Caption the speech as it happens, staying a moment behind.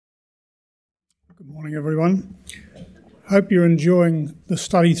Good morning, everyone. Hope you're enjoying the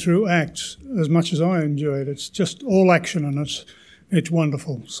study through Acts as much as I enjoyed. It's just all action and it's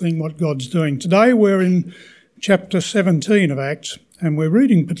wonderful seeing what God's doing. Today we're in chapter 17 of Acts, and we're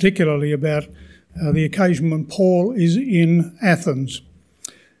reading particularly about the occasion when Paul is in Athens.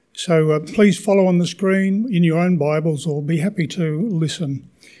 So please follow on the screen in your own Bibles, or be happy to listen.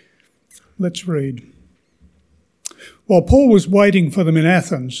 Let's read. While Paul was waiting for them in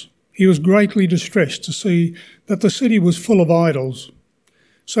Athens, he was greatly distressed to see that the city was full of idols.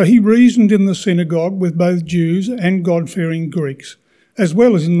 So he reasoned in the synagogue with both Jews and God-fearing Greeks, as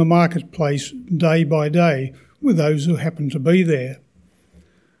well as in the marketplace day by day with those who happened to be there.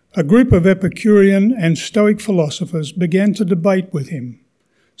 A group of Epicurean and Stoic philosophers began to debate with him.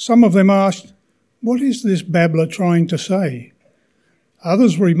 Some of them asked, "What is this babbler trying to say?"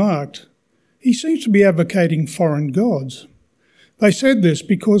 Others remarked, "He seems to be advocating foreign gods." They said this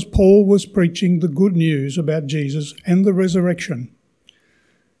because Paul was preaching the good news about Jesus and the resurrection.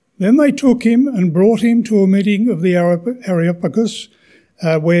 Then they took him and brought him to a meeting of the Areopagus,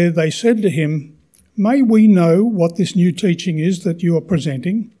 where they said to him, "May we know what this new teaching is that you are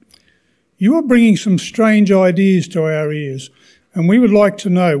presenting? You are bringing some strange ideas to our ears, and we would like to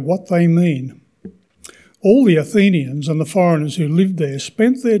know what they mean." All the Athenians and the foreigners who lived there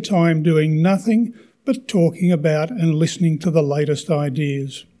spent their time doing nothing but talking about and listening to the latest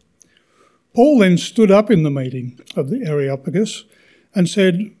ideas. Paul then stood up in the meeting of the Areopagus and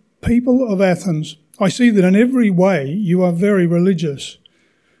said, "People of Athens, I see that in every way you are very religious.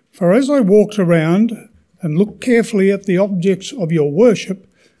 For as I walked around and looked carefully at the objects of your worship,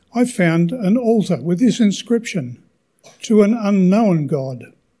 I found an altar with this inscription, 'To an unknown God.'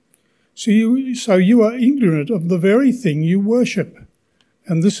 So you are ignorant of the very thing you worship.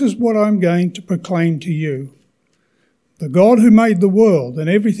 And this is what I'm going to proclaim to you. The God who made the world and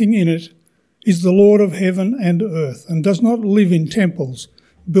everything in it is the Lord of heaven and earth, and does not live in temples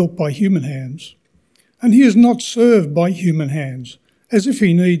built by human hands. And he is not served by human hands, as if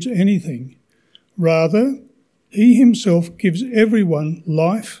he needs anything. Rather, he himself gives everyone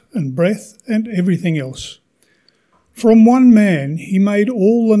life and breath and everything else. From one man he made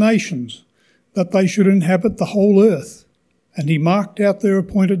all the nations, that they should inhabit the whole earth. And he marked out their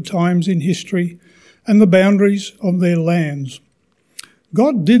appointed times in history and the boundaries of their lands.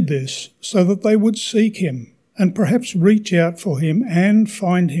 God did this so that they would seek him and perhaps reach out for him and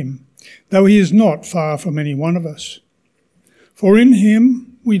find him, though he is not far from any one of us. For in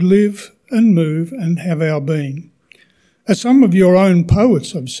him we live and move and have our being. As some of your own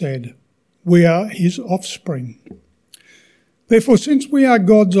poets have said, we are his offspring. Therefore, since we are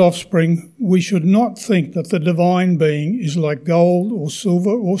God's offspring, we should not think that the divine being is like gold or silver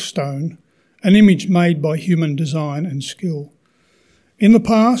or stone, an image made by human design and skill. In the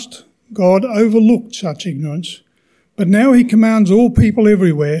past, God overlooked such ignorance, but now he commands all people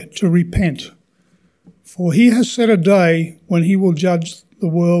everywhere to repent. For he has set a day when he will judge the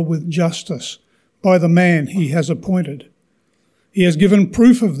world with justice by the man he has appointed. He has given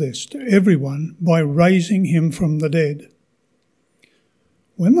proof of this to everyone by raising him from the dead.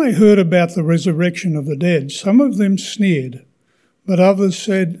 When they heard about the resurrection of the dead, some of them sneered, but others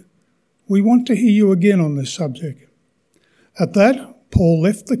said, "We want to hear you again on this subject." At that, Paul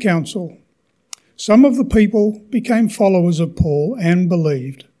left the council. Some of the people became followers of Paul and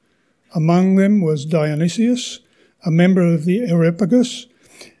believed. Among them was Dionysius, a member of the Areopagus,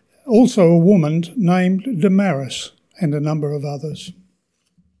 also a woman named Damaris, and a number of others.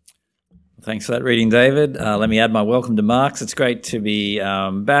 Thanks for that reading, David. Let me add my welcome to Mark's. It's great to be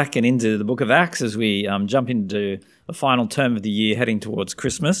back and into the book of Acts as we jump into the final term of the year, heading towards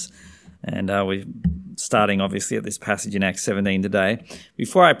Christmas. And we're starting, obviously, at this passage in Acts 17 today.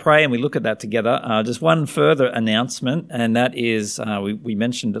 Before I pray and we look at that together, just one further announcement, and that is, we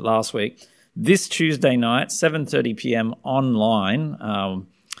mentioned it last week, this Tuesday night, 7:30 p.m. online,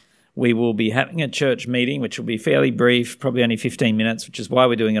 we will be having a church meeting, which will be fairly brief, probably only 15 minutes, which is why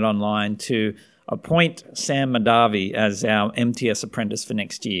we're doing it online, to appoint Sam Madavi as our MTS apprentice for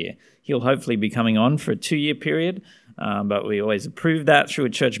next year. He'll hopefully be coming on for a 2-year period, but we always approve that through a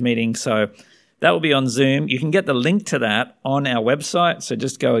church meeting. So that will be on Zoom. You can get the link to that on our website. So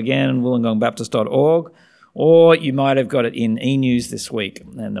just go again, wollongongbaptist.org, or you might have got it in e-news this week,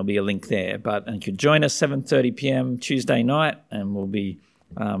 and there'll be a link there. But you could join us 7:30 p.m. Tuesday night, and we'll be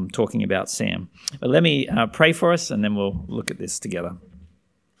talking about Sam. But let me pray for us, and then we'll look at this together.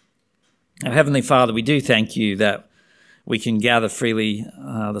 Our Heavenly Father, we do thank you that we can gather freely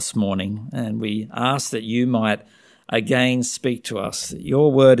this morning, and we ask that you might again speak to us, that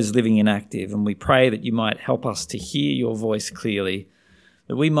your word is living and active, and we pray that you might help us to hear your voice clearly,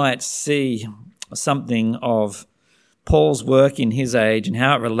 that we might see something of Paul's work in his age and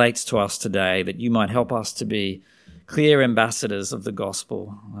how it relates to us today, that you might help us to be clear ambassadors of the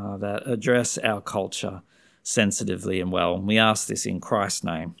gospel that address our culture sensitively and well. We ask this in Christ's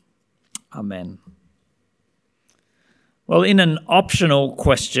name. Amen. Well, in an optional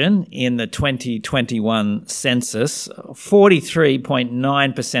question in the 2021 census,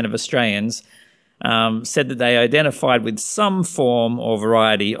 43.9% of Australians said that they identified with some form or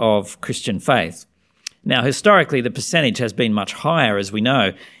variety of Christian faith. Now, historically, the percentage has been much higher, as we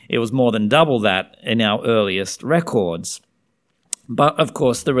know. It was more than double that in our earliest records. But, of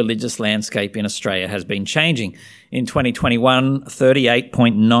course, the religious landscape in Australia has been changing. In 2021,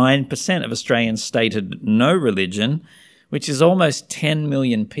 38.9% of Australians stated no religion, which is almost 10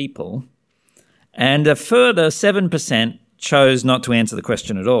 million people, and a further 7% chose not to answer the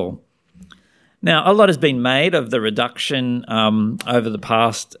question at all. Now, a lot has been made of the reduction over the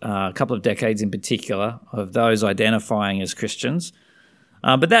past couple of decades in particular of those identifying as Christians,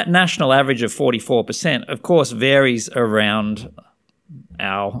 but that national average of 44%, of course, varies around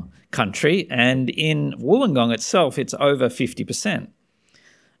our country, and in Wollongong itself, it's over 50%.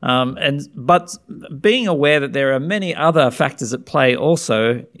 But being aware that there are many other factors at play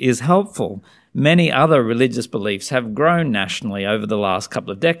also is helpful. Many other religious beliefs have grown nationally over the last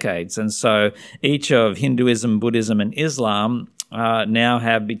couple of decades, and so each of Hinduism, Buddhism and Islam now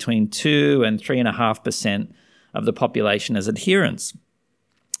have between 2 and 3.5% of the population as adherents.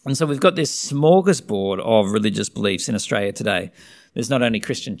 And so we've got this smorgasbord of religious beliefs in Australia today. There's not only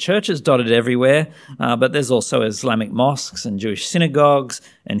Christian churches dotted everywhere, but there's also Islamic mosques and Jewish synagogues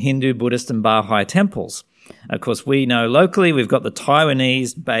and Hindu, Buddhist and Baha'i temples. Of course, we know locally we've got the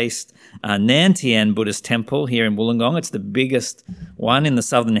Taiwanese-based Nantian Buddhist temple here in Wollongong. It's the biggest one in the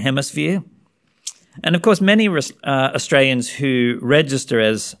Southern Hemisphere. And of course, many Australians who register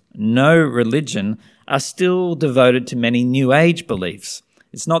as no religion are still devoted to many New Age beliefs.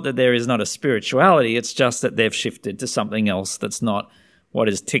 It's not that there is not a spirituality, it's just that they've shifted to something else that's not what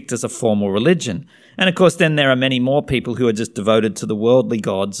is ticked as a formal religion. And of course, then there are many more people who are just devoted to the worldly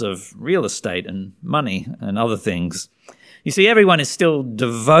gods of real estate and money and other things. You see, everyone is still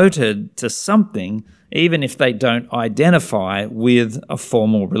devoted to something, even if they don't identify with a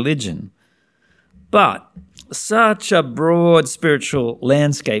formal religion. But such a broad spiritual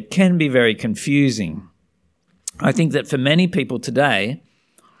landscape can be very confusing. I think that for many people today,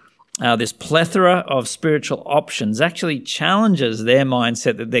 this plethora of spiritual options actually challenges their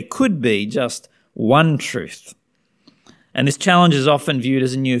mindset that there could be just one truth. And this challenge is often viewed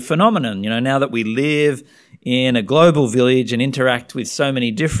as a new phenomenon. Now that we live in a global village and interact with so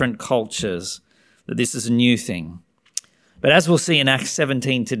many different cultures, that this is a new thing. But as we'll see in Acts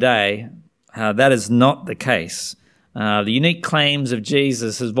 17 today, that is not the case. The unique claims of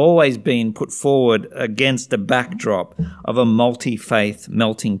Jesus have always been put forward against the backdrop of a multi-faith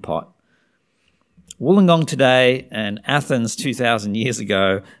melting pot. Wollongong today and Athens 2,000 years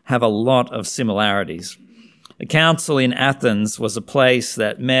ago have a lot of similarities. The council in Athens was a place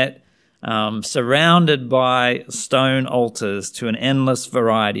that met surrounded by stone altars to an endless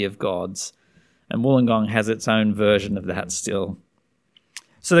variety of gods, and Wollongong has its own version of that still.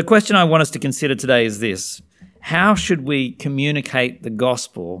 So the question I want us to consider today is this: how should we communicate the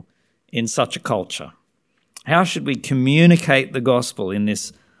gospel in such a culture? How should we communicate the gospel in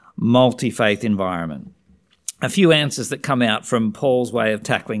this multi-faith environment? A few answers that come out from Paul's way of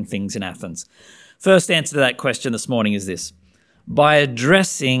tackling things in Athens. First answer to that question this morning is this: by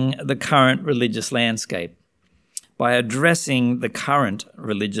addressing the current religious landscape. By addressing the current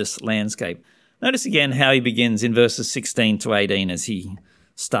religious landscape. Notice again how he begins in verses 16 to 18 as he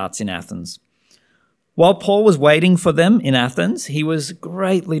starts in Athens. While Paul was waiting for them in Athens, he was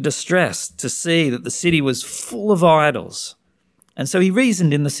greatly distressed to see that the city was full of idols. And so he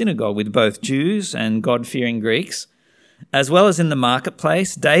reasoned in the synagogue with both Jews and God-fearing Greeks, as well as in the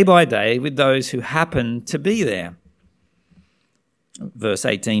marketplace, day by day, with those who happened to be there. Verse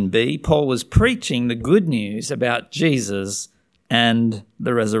 18b, Paul was preaching the good news about Jesus and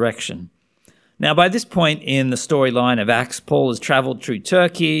the resurrection. Now, by this point in the storyline of Acts, Paul has travelled through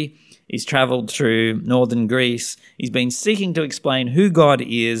Turkey, he's travelled through northern Greece, he's been seeking to explain who God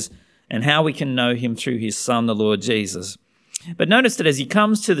is and how we can know him through his Son, the Lord Jesus. But notice that as he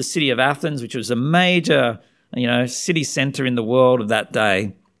comes to the city of Athens, which was a major, city centre in the world of that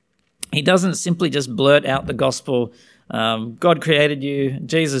day, he doesn't simply just blurt out the gospel, God created you,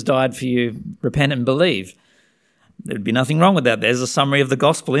 Jesus died for you, repent and believe. There'd be nothing wrong with that. There's a summary of the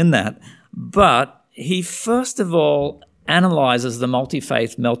gospel in that. But he first of all analyses the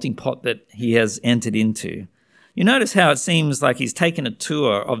multi-faith melting pot that he has entered into you notice how it seems like he's taken a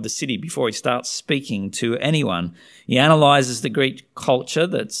tour of the city before he starts speaking to anyone. He analyzes the Greek culture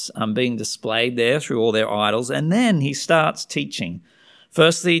that's being displayed there through all their idols, and then he starts teaching.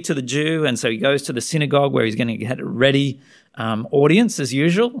 Firstly to the Jew, and so he goes to the synagogue where he's going to get a ready audience as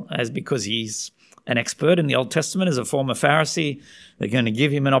usual, because he's an expert in the Old Testament as a former Pharisee. They're going to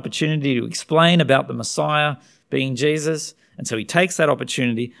give him an opportunity to explain about the Messiah being Jesus, and so he takes that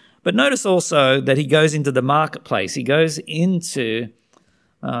opportunity. But notice also that he goes into the marketplace. He goes into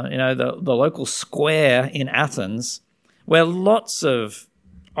the local square in Athens, where lots of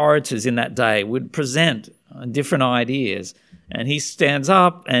orators in that day would present different ideas. And he stands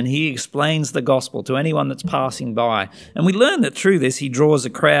up and he explains the gospel to anyone that's passing by. And we learn that through this, he draws a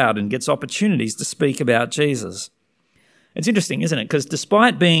crowd and gets opportunities to speak about Jesus. It's interesting, isn't it? Because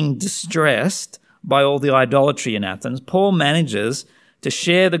despite being distressed by all the idolatry in Athens, Paul manages to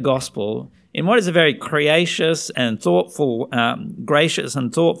share the gospel in what is a very gracious and thoughtful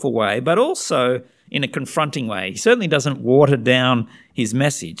way, but also in a confronting way. He certainly doesn't water down his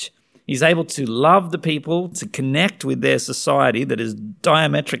message. He's able to love the people, to connect with their society that is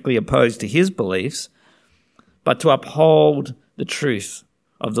diametrically opposed to his beliefs, but to uphold the truth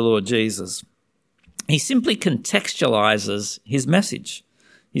of the Lord Jesus. He simply contextualizes his message,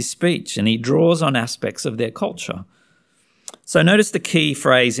 his speech, and he draws on aspects of their culture. So notice the key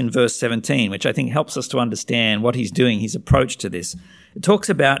phrase in verse 17, which I think helps us to understand what he's doing, his approach to this. It talks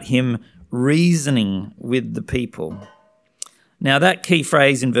about him reasoning with the people. Now, that key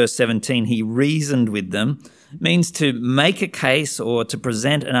phrase in verse 17, he reasoned with them, means to make a case or to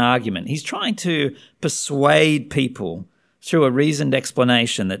present an argument. He's trying to persuade people through a reasoned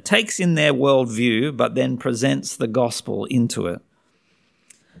explanation that takes in their worldview but then presents the gospel into it.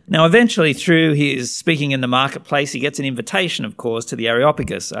 Now, eventually, through his speaking in the marketplace, he gets an invitation, of course, to the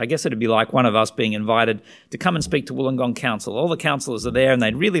Areopagus. I guess it'd be like one of us being invited to come and speak to Wollongong Council. All the councillors are there and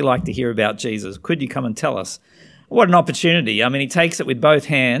they'd really like to hear about Jesus. Could you come and tell us? What an opportunity. I mean, he takes it with both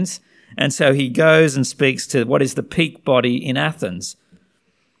hands, and so he goes and speaks to what is the peak body in Athens.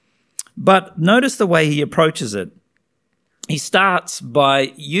 But notice the way he approaches it. He starts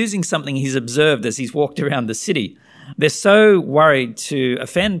by using something he's observed as he's walked around the city. They're so worried to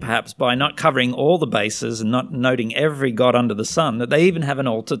offend, perhaps, by not covering all the bases and not noting every god under the sun, that they even have an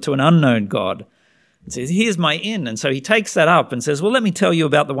altar to an unknown god. It says, here's my inn. And so he takes that up and says, well, let me tell you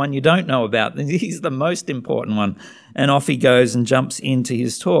about the one you don't know about. He's the most important one. And off he goes and jumps into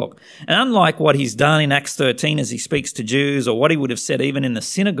his talk. And unlike what he's done in Acts 13 as he speaks to Jews, or what he would have said even in the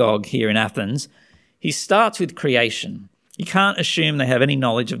synagogue here in Athens, he starts with creation. You can't assume they have any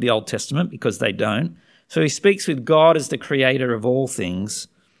knowledge of the Old Testament because they don't. So he speaks with God as the creator of all things.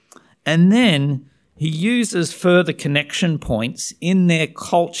 And then he uses further connection points in their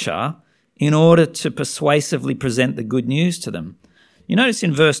culture in order to persuasively present the good news to them. You notice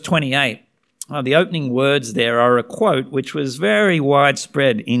in verse 28, the opening words there are a quote which was very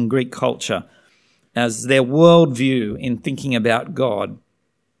widespread in Greek culture as their worldview in thinking about God.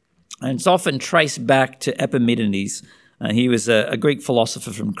 And it's often traced back to Epimenides. He was a Greek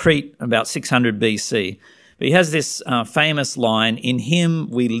philosopher from Crete about 600 BC. But he has this famous line, "In him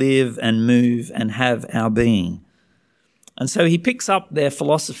we live and move and have our being." And so he picks up their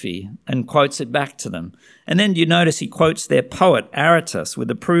philosophy and quotes it back to them. And then you notice he quotes their poet, Aratus,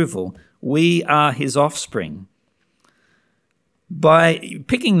 with approval. We are his offspring. By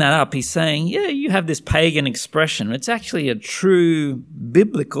picking that up, he's saying, yeah, you have this pagan expression. It's actually a true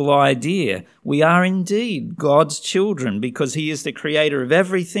biblical idea. We are indeed God's children because he is the creator of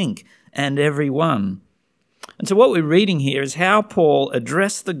everything and everyone. And so what we're reading here is how Paul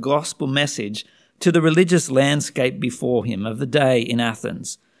addressed the gospel message to the religious landscape before him of the day in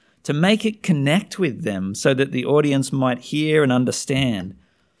Athens, to make it connect with them so that the audience might hear and understand.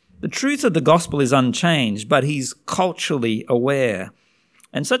 The truth of the gospel is unchanged, but he's culturally aware.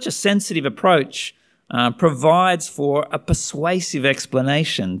 And such a sensitive approach provides for a persuasive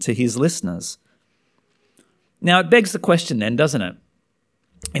explanation to his listeners. Now, it begs the question then, doesn't it?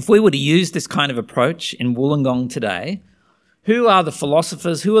 If we were to use this kind of approach in Wollongong today, who are the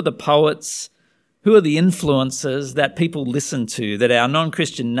philosophers, who are the poets, who are the influencers that people listen to, that our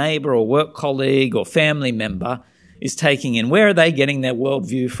non-Christian neighbour or work colleague or family member is taking in? Where are they getting their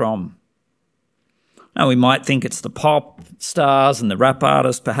worldview from? Now, we might think it's the pop stars and the rap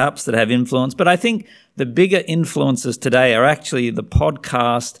artists perhaps that have influence, but I think the bigger influencers today are actually the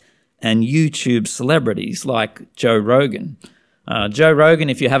podcast and YouTube celebrities like Joe Rogan. Joe Rogan,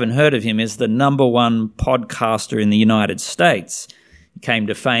 if you haven't heard of him, is the number one podcaster in the United States. He came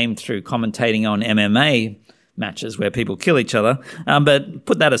to fame through commentating on MMA matches where people kill each other. But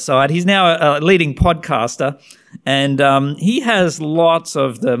put that aside, he's now a leading podcaster, and he has lots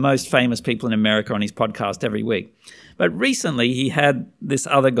of the most famous people in America on his podcast every week. But recently he had this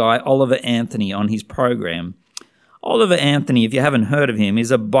other guy, Oliver Anthony, on his program. Oliver Anthony, if you haven't heard of him,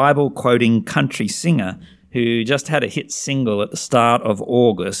 is a Bible-quoting country singer who just had a hit single at the start of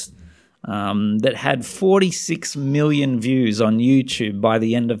August that had 46 million views on YouTube by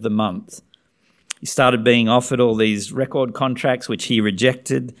the end of the month. He started being offered all these record contracts, which he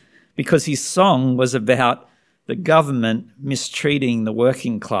rejected because his song was about the government mistreating the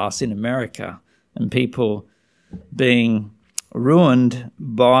working class in America and people being ruined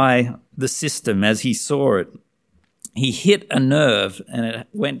by the system as he saw it. He hit a nerve and it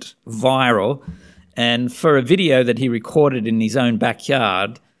went viral. And for a video that he recorded in his own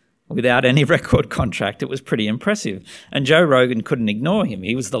backyard without any record contract, it was pretty impressive. And Joe Rogan couldn't ignore him.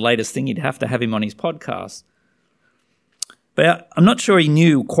 He was the latest thing. He'd have to have him on his podcast. But I'm not sure he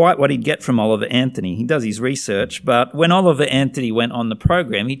knew quite what he'd get from Oliver Anthony. He does his research. But when Oliver Anthony went on the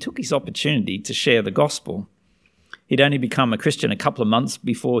program, he took his opportunity to share the gospel. He'd only become a Christian a couple of months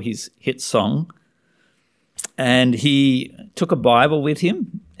before his hit song. And he took a Bible with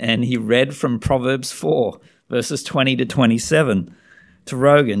him and he read from Proverbs 4, verses 20 to 27 to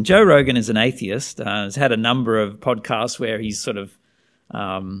Rogan. Joe Rogan is an atheist. Has had a number of podcasts where he's sort of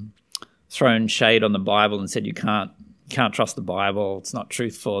thrown shade on the Bible and said you can't trust the Bible, it's not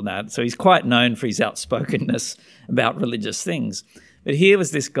truthful and that. So he's quite known for his outspokenness about religious things. But here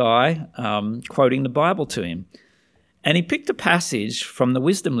was this guy quoting the Bible to him. And he picked a passage from the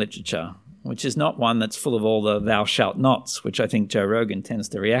wisdom literature, which is not one that's full of all the thou shalt nots, which I think Joe Rogan tends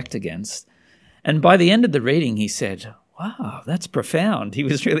to react against. And by the end of the reading, he said, wow, that's profound. He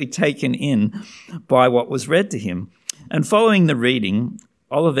was really taken in by what was read to him. And following the reading,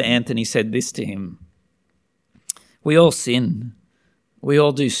 Oliver Anthony said this to him: we all sin. We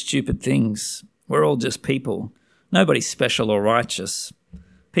all do stupid things. We're all just people. Nobody's special or righteous.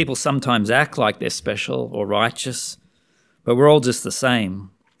 People sometimes act like they're special or righteous, but we're all just the same.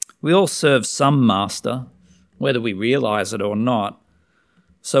 We all serve some master, whether we realize it or not.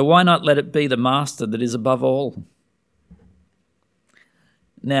 So why not let it be the master that is above all?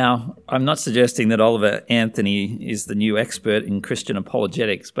 Now, I'm not suggesting that Oliver Anthony is the new expert in Christian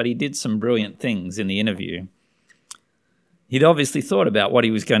apologetics, but he did some brilliant things in the interview. He'd obviously thought about what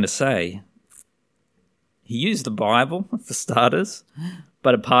he was going to say. He used the Bible, for starters,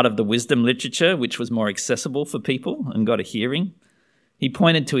 but a part of the wisdom literature, which was more accessible for people and got a hearing. He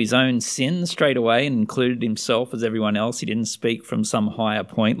pointed to his own sin straight away and included himself as everyone else. He didn't speak from some higher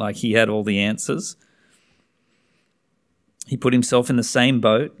point like he had all the answers. He put himself in the same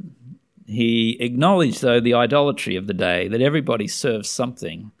boat. He acknowledged, though, the idolatry of the day, that everybody serves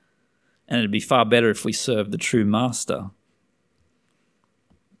something, and it'd be far better if we served the true master.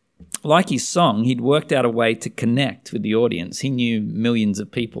 Like his song, he'd worked out a way to connect with the audience. He knew millions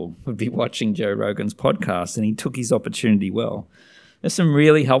of people would be watching Joe Rogan's podcast, and he took his opportunity well. There's some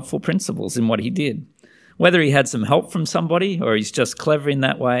really helpful principles in what he did. Whether he had some help from somebody or he's just clever in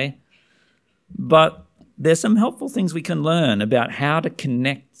that way, but there's some helpful things we can learn about how to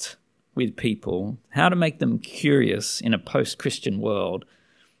connect with people, how to make them curious in a post-Christian world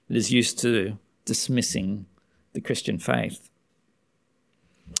that is used to dismissing the Christian faith.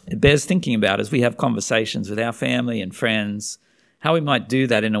 It bears thinking about as we have conversations with our family and friends, how we might do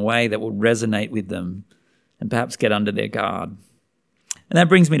that in a way that will resonate with them and perhaps get under their guard. And that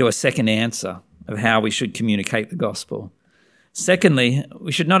brings me to a second answer of how we should communicate the gospel. Secondly,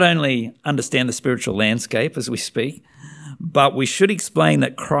 we should not only understand the spiritual landscape as we speak, but we should explain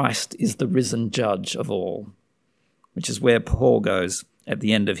that Christ is the risen judge of all, which is where Paul goes at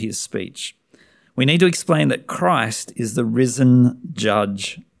the end of his speech. We need to explain that Christ is the risen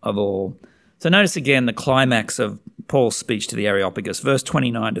judge of all. So notice again the climax of Paul's speech to the Areopagus, verse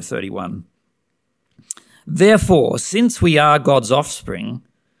 29 to 31. Therefore, since we are God's offspring,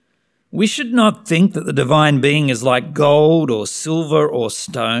 we should not think that the divine being is like gold or silver or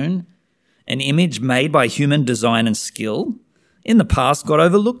stone, an image made by human design and skill. In the past, God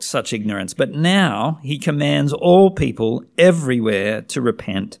overlooked such ignorance, but now he commands all people everywhere to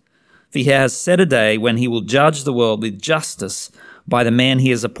repent. For he has set a day when he will judge the world with justice by the man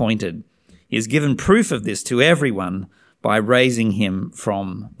he has appointed. He has given proof of this to everyone by raising him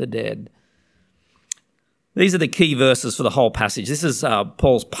from the dead. These are the key verses for the whole passage. This is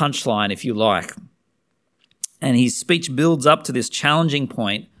Paul's punchline, if you like. And his speech builds up to this challenging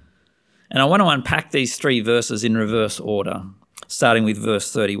point. And I want to unpack these three verses in reverse order, starting with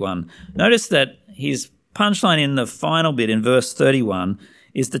verse 31. Notice that his punchline in the final bit in verse 31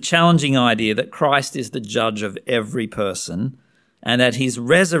 is the challenging idea that Christ is the judge of every person and that his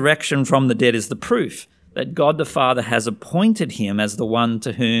resurrection from the dead is the proof that God the Father has appointed him as the one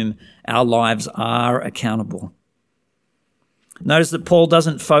to whom our lives are accountable. Notice that Paul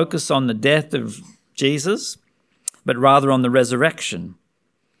doesn't focus on the death of Jesus, but rather on the resurrection.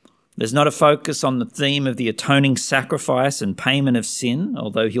 There's not a focus on the theme of the atoning sacrifice and payment of sin,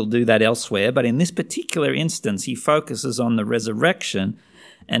 although he'll do that elsewhere, but in this particular instance, he focuses on the resurrection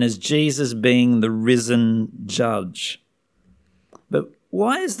and as Jesus being the risen judge. But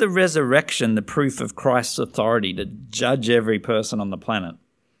why is the resurrection the proof of Christ's authority to judge every person on the planet?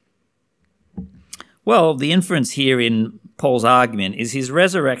 Well, the inference here in Paul's argument is his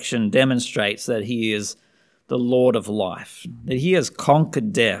resurrection demonstrates that he is the Lord of life, that he has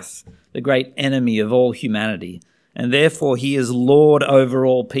conquered death, the great enemy of all humanity, and therefore he is Lord over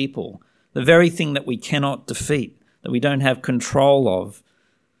all people, the very thing that we cannot defeat, that we don't have control of.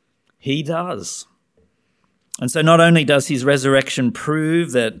 He does. And so not only does his resurrection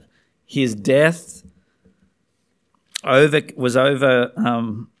prove that his death that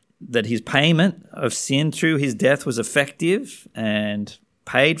his payment of sin through his death was effective and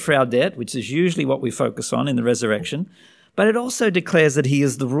paid for our debt, which is usually what we focus on in the resurrection, but it also declares that he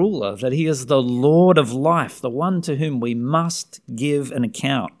is the ruler, that he is the Lord of life, the one to whom we must give an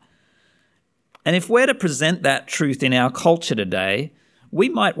account. And if we're to present that truth in our culture today, we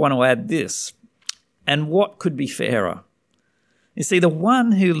might want to add this. And what could be fairer? You see, the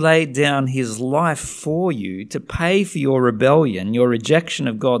one who laid down his life for you to pay for your rebellion, your rejection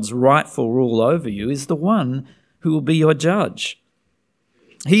of God's rightful rule over you, is the one who will be your judge.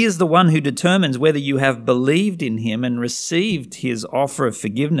 He is the one who determines whether you have believed in him and received his offer of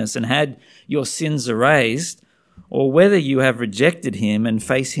forgiveness and had your sins erased, or whether you have rejected him and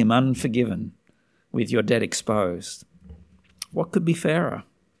face him unforgiven with your debt exposed. What could be fairer?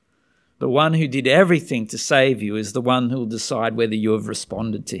 The one who did everything to save you is the one who will decide whether you have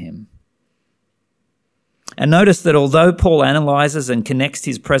responded to him. And notice that although Paul analyzes and connects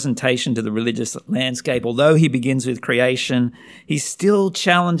his presentation to the religious landscape, although he begins with creation, he still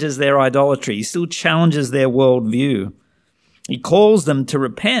challenges their idolatry. He still challenges their worldview. He calls them to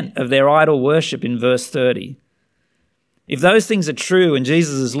repent of their idol worship in verse 30. If those things are true and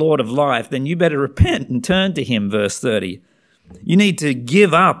Jesus is Lord of life, then you better repent and turn to him, verse 30. You need to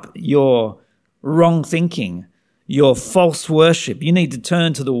give up your wrong thinking, your false worship. You need to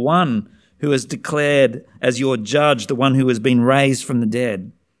turn to the one who is declared as your judge, the one who has been raised from the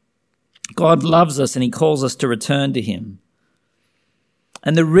dead. God loves us and he calls us to return to him.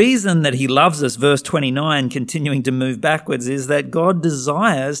 And the reason that he loves us, verse 29, continuing to move backwards, is that God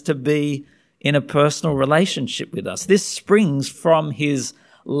desires to be in a personal relationship with us. This springs from his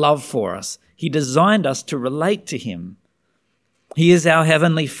love for us. He designed us to relate to him. He is our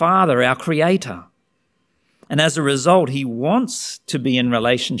heavenly Father, our Creator. And as a result, he wants to be in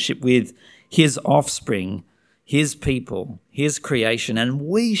relationship with his offspring, his people, his creation, and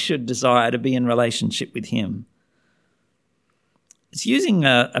we should desire to be in relationship with him. It's using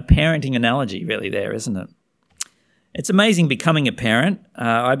a parenting analogy really there, isn't it? It's amazing becoming a parent.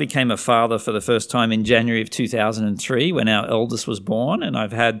 I became a father for the first time in January of 2003 when our eldest was born, and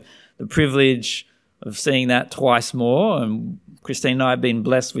I've had the privilege of seeing that twice more, and Christine and I have been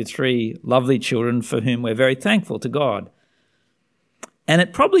blessed with 3 lovely children for whom we're very thankful to God. And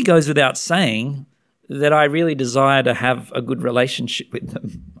it probably goes without saying that I really desire to have a good relationship with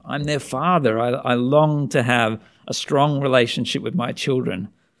them. I'm their father. I long to have a strong relationship with my children.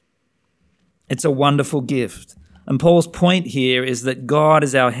 It's a wonderful gift. And Paul's point here is that God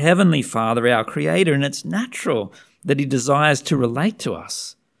is our heavenly Father, our Creator, and it's natural that he desires to relate to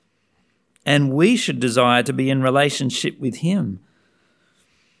us. And we should desire to be in relationship with him.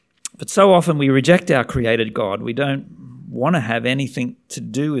 But so often we reject our created God. We don't want to have anything to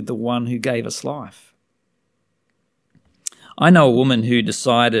do with the one who gave us life. I know a woman who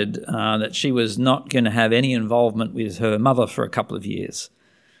decided that she was not going to have any involvement with her mother for a couple of years.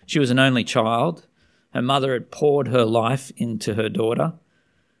 She was an only child. Her mother had poured her life into her daughter,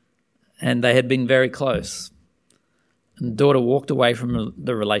 and they had been very close. And the daughter walked away from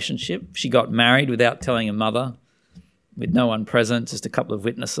the relationship. She got married without telling her mother, with no one present, just a couple of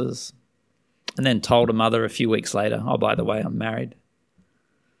witnesses, and then told her mother a few weeks later, oh, by the way, I'm married.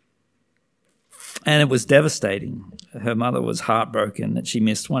 And it was devastating. Her mother was heartbroken that she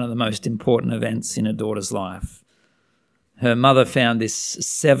missed one of the most important events in her daughter's life. Her mother found this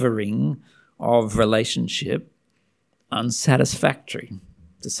severing of relationship unsatisfactory,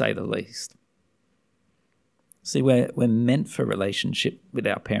 to say the least. See, we're meant for relationship with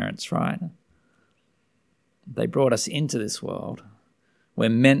our parents, right? They brought us into this world. We're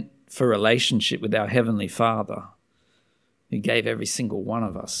meant for relationship with our Heavenly Father, who gave every single one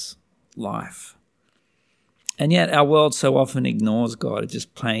of us life. And yet our world so often ignores God. It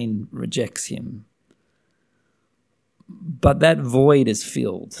just plain rejects him. But that void is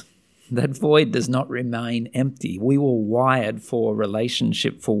filled. That void does not remain empty. We were wired for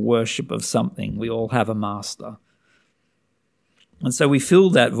relationship, for worship of something. We all have a master. And so we fill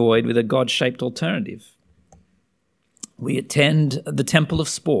that void with a God-shaped alternative. We attend the temple of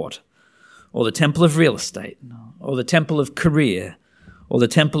sport, or the temple of real estate, or the temple of career, or the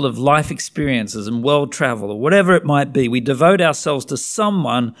temple of life experiences and world travel, or whatever it might be. We devote ourselves to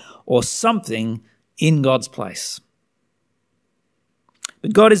someone or something in God's place.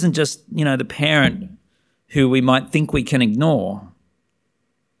 But God isn't just, the parent who we might think we can ignore.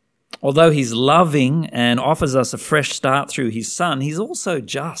 Although he's loving and offers us a fresh start through his Son, he's also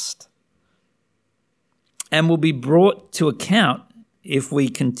just and will be brought to account if we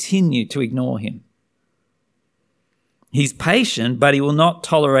continue to ignore him. He's patient, but he will not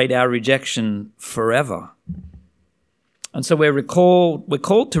tolerate our rejection forever. And so we're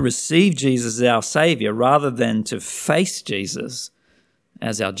called to receive Jesus as our Saviour rather than to face Jesus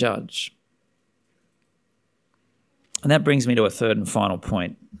as our judge. And that brings me to a third and final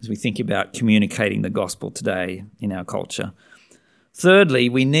point as we think about communicating the gospel today in our culture. Thirdly,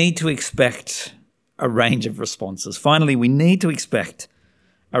 we need to expect a range of responses. Finally, we need to expect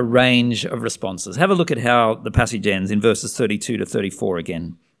a range of responses. Have a look at how the passage ends in verses 32 to 34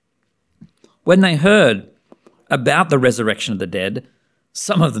 again. When they heard about the resurrection of the dead,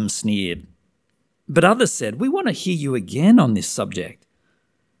 some of them sneered, but others said, "We want to hear you again on this subject."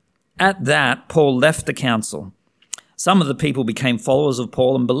 At that, Paul left the council. Some of the people became followers of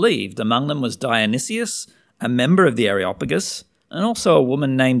Paul and believed. Among them was Dionysius, a member of the Areopagus, and also a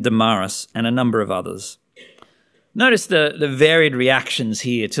woman named Damaris, and a number of others. Notice the varied reactions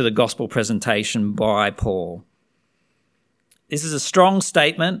here to the gospel presentation by Paul. This is a strong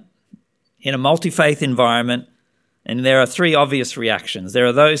statement in a multi-faith environment, and there are three obvious reactions. There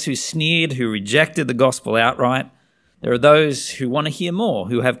are those who sneered, who rejected the gospel outright. There are those who want to hear more,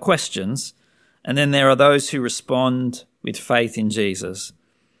 who have questions. And then there are those who respond with faith in Jesus.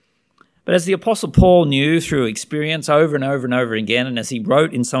 But as the Apostle Paul knew through experience over and over and over again, and as he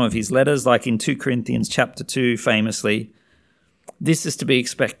wrote in some of his letters, like in 2 Corinthians chapter 2 famously, this is to be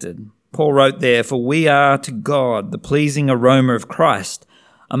expected. Paul wrote there, "For we are to God the pleasing aroma of Christ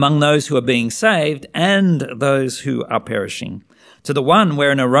among those who are being saved and those who are perishing. To the one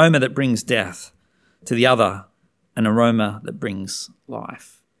we're an aroma that brings death, to the other an aroma that brings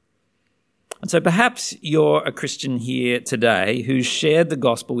life." And so perhaps you're a Christian here today who's shared the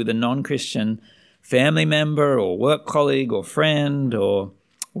gospel with a non-Christian family member or work colleague or friend or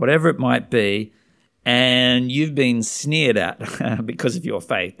whatever it might be, and you've been sneered at because of your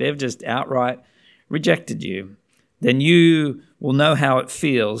faith. They've just outright rejected you. Then you will know how it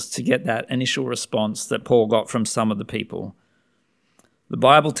feels to get that initial response that Paul got from some of the people. The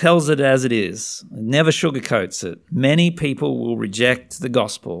Bible tells it as it is. It never sugarcoats it. Many people will reject the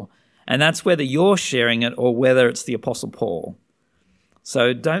gospel, and that's whether you're sharing it or whether it's the Apostle Paul.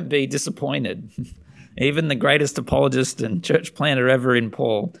 So don't be disappointed. Even the greatest apologist and church planter ever in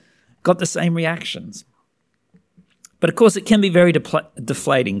Paul got the same reactions. But of course, it can be very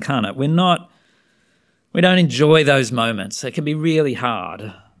deflating, can't it? We don't enjoy those moments. It can be really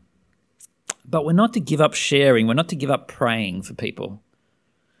hard. But we're not to give up sharing. We're not to give up praying for people.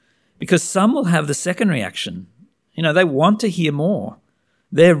 Because some will have the second reaction. They want to hear more.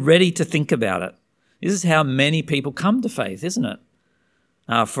 They're ready to think about it. This is how many people come to faith, isn't it?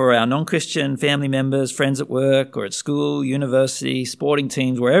 For our non-Christian family members, friends at work or at school, university, sporting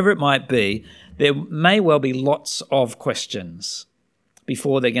teams, wherever it might be, there may well be lots of questions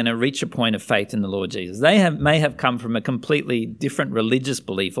before they're going to reach a point of faith in the Lord Jesus. They may have come from a completely different religious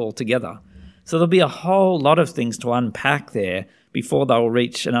belief altogether. So there'll be a whole lot of things to unpack there before they'll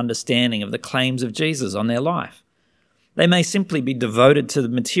reach an understanding of the claims of Jesus on their life. They may simply be devoted to the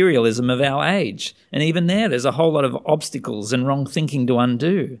materialism of our age. And even there's a whole lot of obstacles and wrong thinking to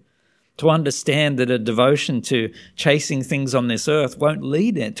undo. To understand that a devotion to chasing things on this earth won't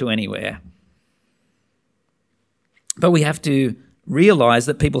lead to anywhere. But we have to realize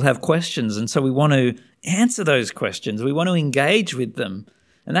that people have questions, and so we want to answer those questions. We want to engage with them.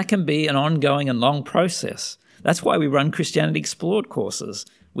 And that can be an ongoing and long process. That's why we run Christianity Explored courses.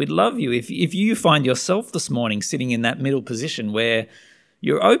 We'd love you if you find yourself this morning sitting in that middle position where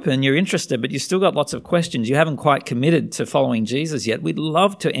you're open, you're interested, but you've still got lots of questions. You haven't quite committed to following Jesus yet. We'd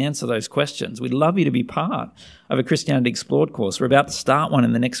love to answer those questions. We'd love you to be part of a Christianity Explored course. We're about to start one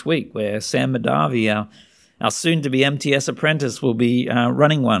in the next week where Sam Madavi, Our soon-to-be MTS apprentice will be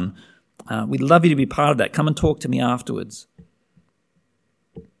running one. We'd love you to be part of that. Come and talk to me afterwards.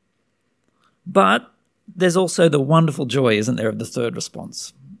 But there's also the wonderful joy, isn't there, of the third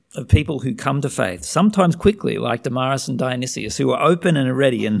response, of people who come to faith, sometimes quickly, like Damaris and Dionysius, who are open and are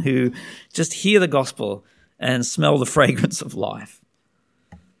ready and who just hear the gospel and smell the fragrance of life.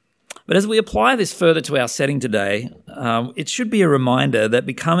 But as we apply this further to our setting today, it should be a reminder that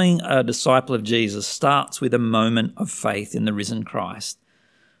becoming a disciple of Jesus starts with a moment of faith in the risen Christ.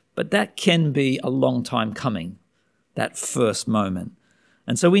 But that can be a long time coming, that first moment.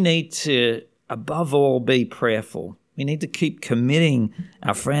 And so we need to, above all, be prayerful. We need to keep committing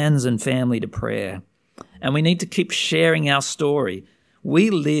our friends and family to prayer. And we need to keep sharing our story. We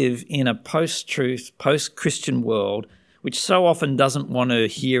live in a post-truth, post-Christian world which so often doesn't want to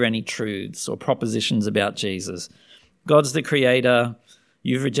hear any truths or propositions about Jesus. God's the creator.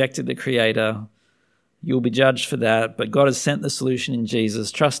 You've rejected the creator. You'll be judged for that. But God has sent the solution in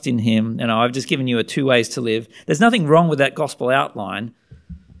Jesus. Trust in him. And I've just given you 2 ways to live. There's nothing wrong with that gospel outline.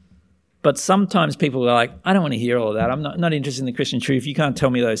 But sometimes people are like, I don't want to hear all of that. I'm not interested in the Christian truth. You can't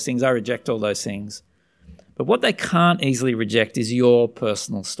tell me those things. I reject all those things. But what they can't easily reject is your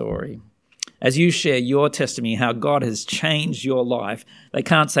personal story. As you share your testimony, how God has changed your life, they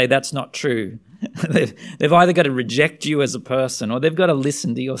can't say that's not true. They've either got to reject you as a person or they've got to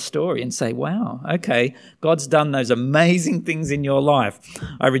listen to your story and say, wow, okay, God's done those amazing things in your life.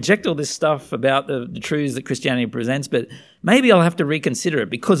 I reject all this stuff about the truths that Christianity presents, but maybe I'll have to reconsider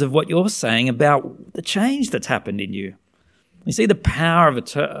it because of what you're saying about the change that's happened in you. You see the power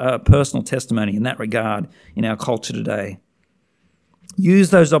of a personal testimony in that regard in our culture today. Use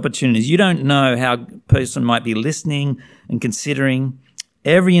those opportunities. You don't know how a person might be listening and considering.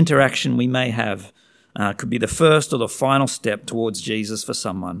 Every interaction we may have could be the first or the final step towards Jesus for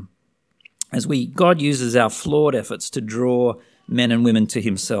someone. As God uses our flawed efforts to draw men and women to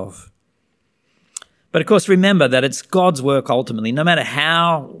himself. But of course, remember that it's God's work ultimately. No matter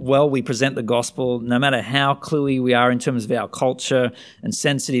how well we present the gospel, no matter how cluey we are in terms of our culture and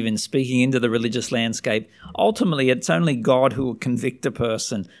sensitive in speaking into the religious landscape, ultimately it's only God who will convict a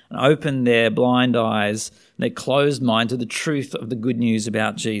person and open their blind eyes, their closed mind to the truth of the good news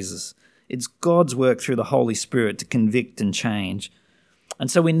about Jesus. It's God's work through the Holy Spirit to convict and change. And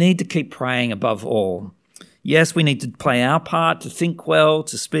so we need to keep praying above all. Yes, we need to play our part, to think well,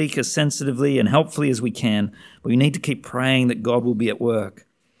 to speak as sensitively and helpfully as we can, but we need to keep praying that God will be at work.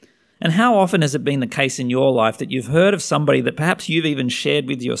 And how often has it been the case in your life that you've heard of somebody that perhaps you've even shared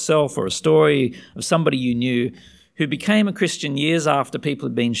with yourself, or a story of somebody you knew who became a Christian years after people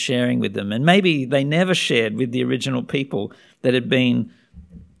had been sharing with them, and maybe they never shared with the original people that had been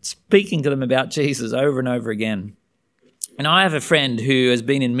speaking to them about Jesus over and over again? And I have a friend who has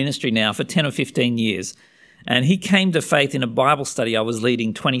been in ministry now for 10 or 15 years, and he came to faith in a Bible study I was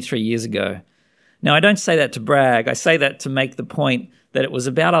leading 23 years ago. Now, I don't say that to brag. I say that to make the point that it was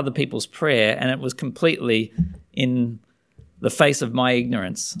about other people's prayer, and it was completely in the face of my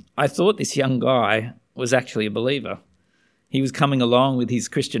ignorance. I thought this young guy was actually a believer. He was coming along with his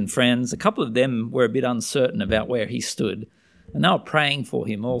Christian friends. A couple of them were a bit uncertain about where he stood, and they were praying for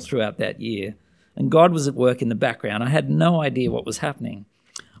him all throughout that year. And God was at work in the background. I had no idea what was happening.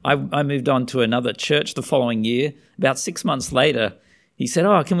 I moved on to another church the following year. About 6 months later, he said,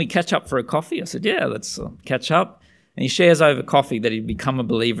 can we catch up for a coffee? I said, yeah, let's catch up. And he shares over coffee that he'd become a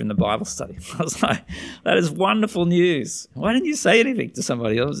believer in the Bible study. I was like, that is wonderful news. Why didn't you say anything to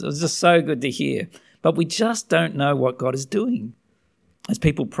somebody? It was just so good to hear. But we just don't know what God is doing. As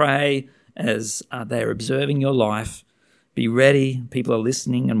people pray, as they're observing your life, be ready. People are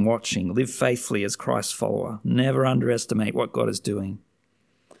listening and watching. Live faithfully as Christ's follower. Never underestimate what God is doing.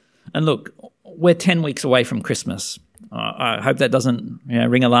 And look, we're 10 weeks away from Christmas. I hope that doesn't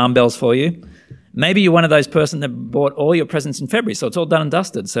ring alarm bells for you. Maybe you're one of those person that bought all your presents in February, so it's all done and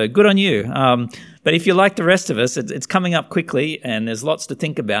dusted. So good on you. But if you're like the rest of us, it's coming up quickly and there's lots to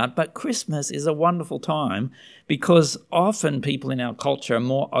think about. But Christmas is a wonderful time because often people in our culture are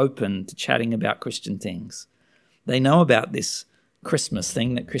more open to chatting about Christian things. They know about this Christmas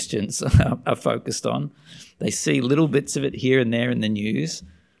thing that Christians are focused on. They see little bits of it here and there in the news.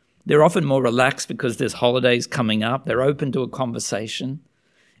 They're often more relaxed because there's holidays coming up. They're open to a conversation.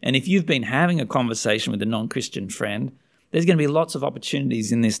 And if you've been having a conversation with a non-Christian friend, there's going to be lots of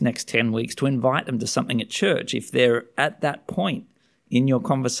opportunities in this next 10 weeks to invite them to something at church if they're at that point in your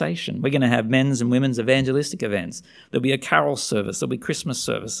conversation. We're going to have men's and women's evangelistic events. There'll be a carol service. There'll be Christmas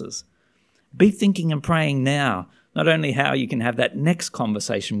services. Be thinking and praying now, not only how you can have that next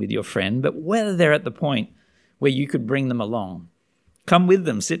conversation with your friend, but whether they're at the point where you could bring them along. Come with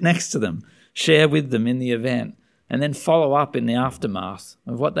them, sit next to them, share with them in the event, and then follow up in the aftermath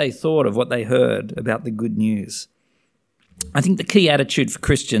of what they thought, of what they heard about the good news. I think the key attitude for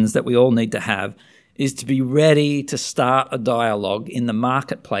Christians that we all need to have is to be ready to start a dialogue in the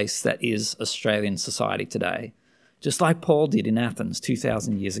marketplace that is Australian society today, just like Paul did in Athens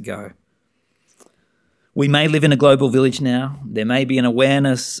 2,000 years ago. We may live in a global village now. There may be an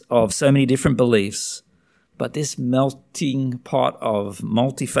awareness of so many different beliefs, but this melting pot of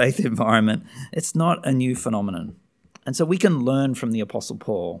multi-faith environment, it's not a new phenomenon. And so we can learn from the Apostle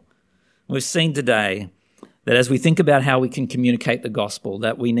Paul. We've seen today that as we think about how we can communicate the gospel,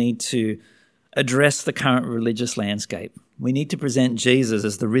 that we need to address the current religious landscape. We need to present Jesus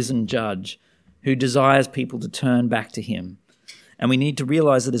as the risen judge who desires people to turn back to him. And we need to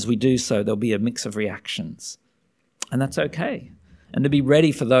realize that as we do so, there'll be a mix of reactions. And that's okay. And to be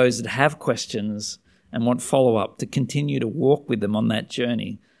ready for those that have questions and want follow-up, to continue to walk with them on that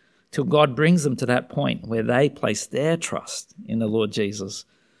journey till God brings them to that point where they place their trust in the Lord Jesus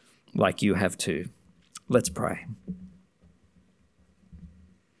like you have too. Let's pray.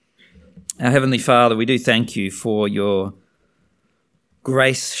 Our Heavenly Father, we do thank you for your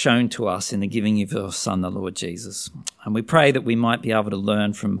grace shown to us in the giving of your Son, the Lord Jesus. And we pray that we might be able to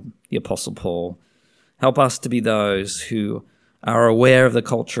learn from the Apostle Paul. Help us to be those who are aware of the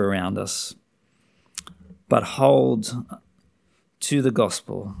culture around us, but hold to the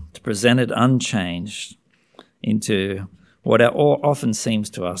gospel, to present it unchanged into what often seems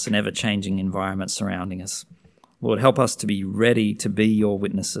to us an ever-changing environment surrounding us. Lord, help us to be ready to be your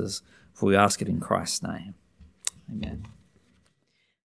witnesses, for we ask it in Christ's name. Amen.